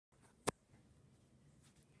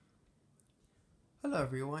Hello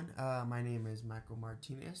everyone, my name is Michael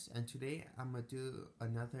Martinez and today I'm going to do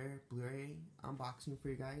another Blu-ray unboxing for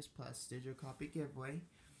you guys plus digital copy giveaway.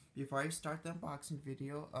 Before I start the unboxing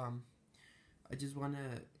video, I just want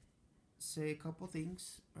to say a couple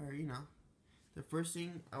things, the first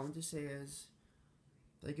thing I want to say is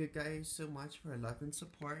thank you guys so much for love and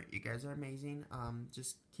support. You guys are amazing.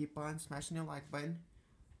 Just keep on smashing the like button.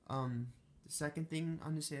 The second thing I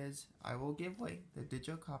want to say is I will give away the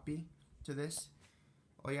digital copy to this.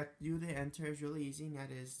 All you have to do to enter is really easy, and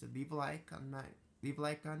that is to leave a like on the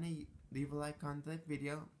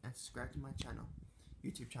video and subscribe to my channel,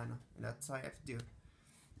 YouTube channel, and that's all you have to do.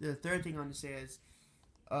 The third thing I want to say is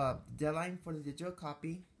the deadline for the digital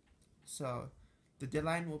copy. So the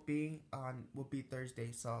deadline will be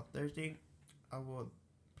Thursday. So Thursday I will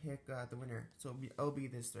pick the winner. So it'll be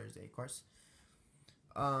this Thursday, of course.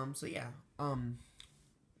 So yeah. And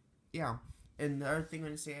the other thing I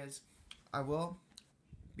want to say is I will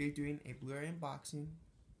be doing a Blu-ray unboxing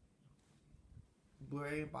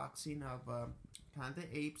of Planet of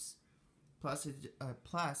the Apes plus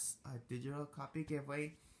a digital copy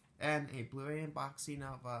giveaway and a Blu-ray unboxing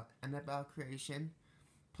of Annabelle Creation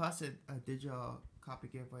plus a digital copy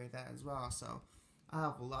giveaway that as well. So I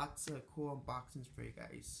have lots of cool unboxings for you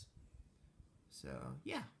guys. So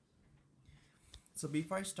yeah. So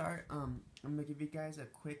before I start, I'm gonna give you guys a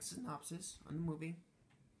quick synopsis on the movie.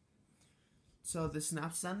 So the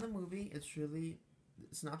synopsis on the movie is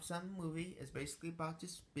basically about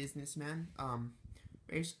this businessman.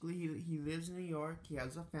 Basically he lives in New York. He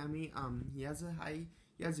has a family. He has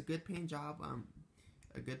a good paying job. And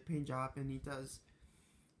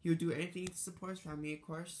he'll do anything to support his family, of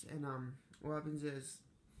course. And what happens is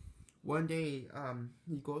one day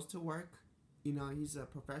he goes to work. He's a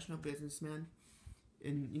professional businessman,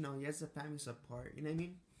 and he has a family support. You know what I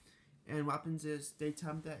mean? And what happens is they tell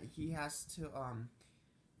him that he has to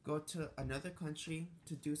go to another country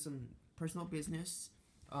to do some personal business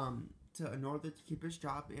in order to keep his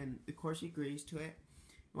job, and of course he agrees to it.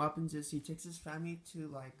 What happens is he takes his family to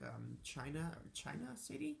like China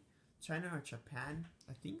or Japan.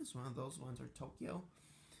 I think it's one of those ones, or Tokyo.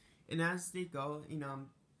 And as they go, and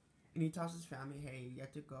he tells his family, "Hey, you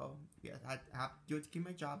have to go. Yeah, I have to do it to keep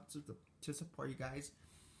my job to support you guys."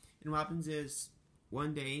 And what happens is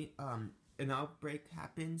one day, an outbreak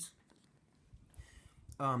happens.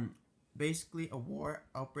 Basically, a war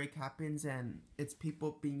outbreak happens, and it's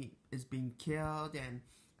people being killed. And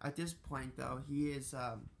at this point, though, he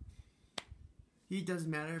doesn't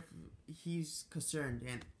matter if he's concerned.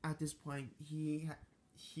 And at this point, the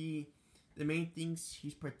main things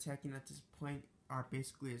he's protecting at this point are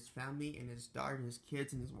basically his family and his daughter and his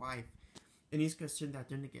kids and his wife. And he's concerned that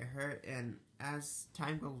they're gonna get hurt. And as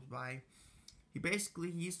time goes by,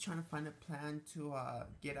 he's trying to find a plan to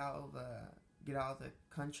get out of the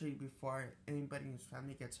country before anybody in his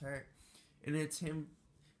family gets hurt. And it's him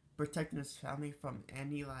protecting his family from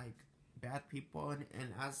any like bad people.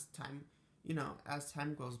 And as time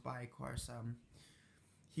goes by, of course,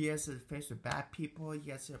 he has to face with bad people. He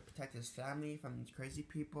has to protect his family from crazy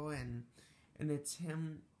people, and it's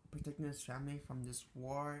him protecting his family from this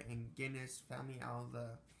war and getting his family out of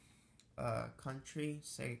the country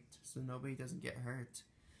saved, so nobody doesn't get hurt.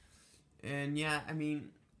 And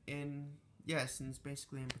and it's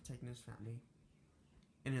basically him protecting his family,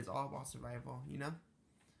 and it's all about survival.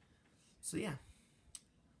 So yeah,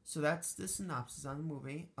 so that's the synopsis on the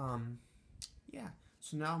movie.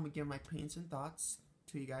 So now I'm gonna give my opinions and thoughts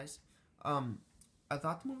to you guys. I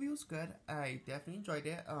thought the movie was good. I definitely enjoyed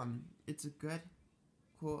it. It's a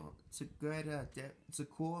cool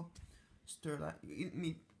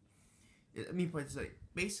storyline. Put it like,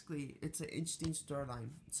 basically, it's an interesting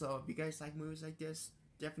storyline. So if you guys like movies like this,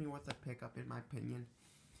 definitely worth a pickup in my opinion.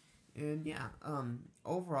 And yeah,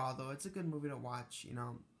 overall though, it's a good movie to watch.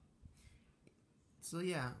 So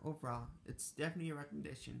yeah, overall, it's definitely a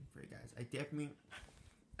recommendation for you guys. I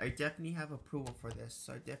definitely have approval for this,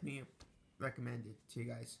 so I definitely recommend it to you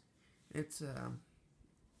guys. It's an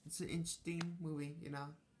interesting movie.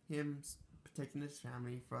 Him protecting his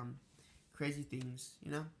family from crazy things.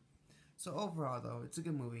 So overall, though, it's a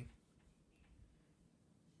good movie.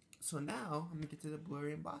 So now I'm gonna get to the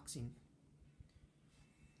Blu-ray unboxing.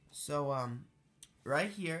 So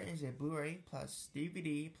right here is a Blu-ray plus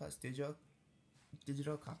DVD plus digital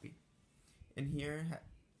copy, and here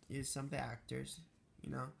is some of the actors.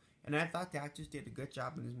 And I thought the actors did a good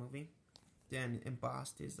job in this movie. Then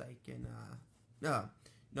embossed is like in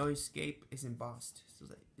No Escape is embossed, so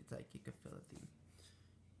it's like you can feel the thing.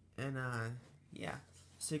 And yeah.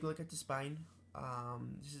 Let's take a look at the spine.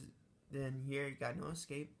 Then here you got No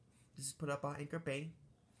Escape. This is put up on Anchor Bay.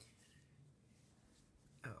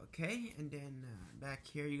 Okay, and then back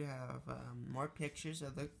here you have more pictures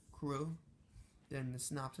of the crew. Then the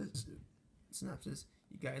synopsis.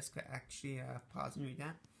 You guys could actually pause and read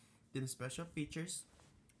that. Then the special features,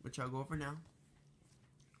 which I'll go over now.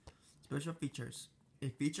 Special features. A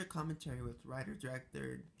feature commentary with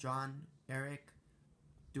writer-director John Eric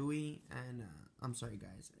Dewey and I'm sorry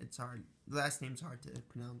guys, it's hard. The last name's hard to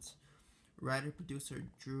pronounce. Writer-producer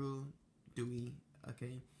Drew Dewey.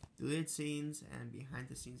 Okay, deleted scenes and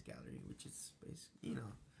behind-the-scenes gallery, which is basically,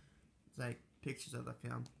 it's like pictures of the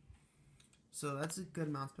film. So that's a good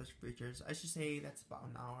amount of special features. I should say that's about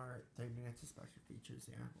an hour, 30 minutes of special features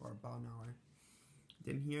there, or about an hour.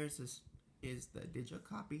 Then here's this is the digital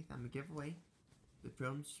copy that I'm gonna give away. The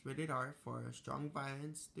film's rated R for strong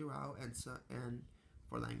violence throughout and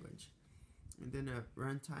for language. And then the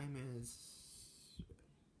runtime is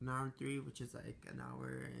an hour and 3, which is like an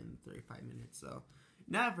hour and 35 minutes. So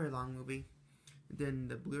not a very long movie. And then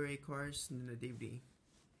the Blu-ray course and then the DVD.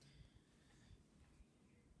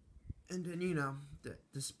 And then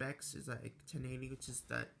the specs is like 1080, which is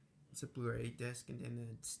that it's a Blu-ray disc, and then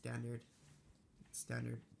the standard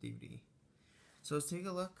DVD. So let's take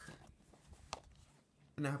a look.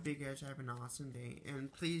 And I hope you guys have an awesome day.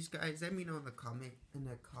 And please, guys, let me know in the comment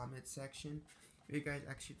section if you guys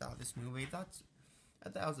actually thought this movie. I thought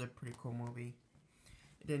it was a pretty cool movie.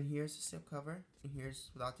 And then here's the slipcover, and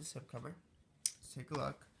here's without the slipcover. Let's take a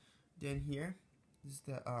look. Then here is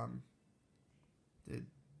the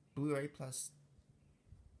Blu-ray plus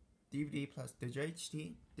DVD plus digital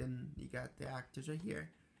HD. Then you got the actors right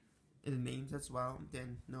here and the names as well.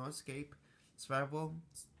 Then No Escape, Survival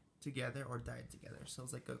Together or Die Together. So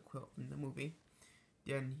it's like a quote from the movie.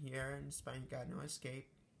 Then here in Spain you got No Escape.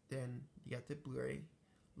 Then you got the Blu-ray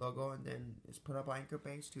logo, and then it's put up by Anchor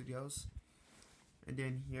Bay Studios. And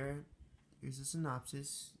then here's the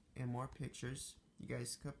synopsis and more pictures. You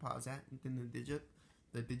guys could pause that. And then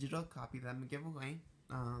the digital copy that I'm gonna give away.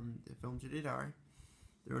 The film's rated R.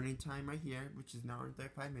 The running time right here, which is an hour and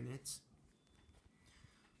 35 minutes.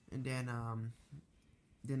 And then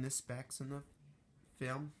the specs on the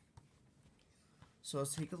film. So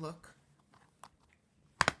let's take a look.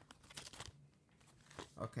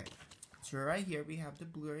 Okay, so right here we have the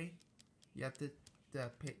Blu-ray. You have the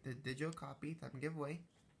digital copy that I'm gonna give away.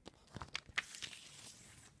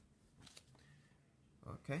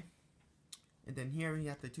 Okay, and then here we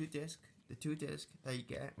have the two disc that you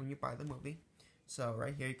get when you buy the movie. So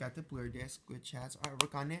right here you got the Blu-ray disc, which has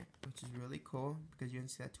artwork on it, which is really cool because you don't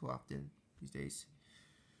see that too often these days.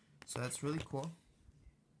 So that's really cool.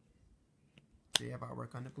 So you have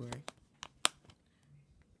artwork on the Blu-ray.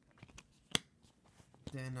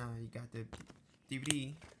 Then you got the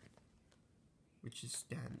DVD, which is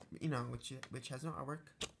which has no artwork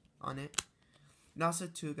on it. And also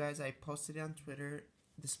too, guys, I posted it on Twitter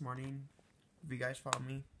this morning. If you guys follow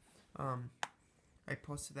me, I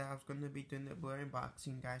posted that I was going to be doing the Blu-ray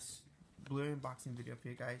unboxing, video for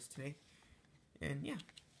you guys today. And yeah.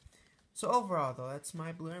 So overall, though, that's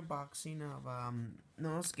my Blu-ray unboxing of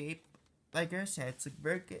No Escape. Like I said, it's a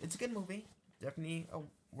good movie. Definitely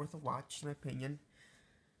worth a watch, in my opinion.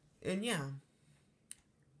 And yeah.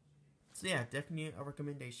 So yeah, definitely a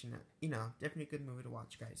recommendation. Definitely a good movie to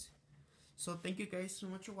watch, guys. So thank you guys so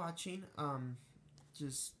much for watching.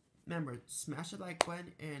 Just remember, smash the like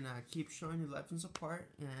button and keep showing your love and support.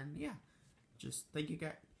 And yeah, just thank you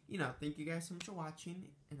guys. Thank you guys so much for watching,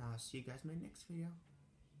 and I'll see you guys in my next video.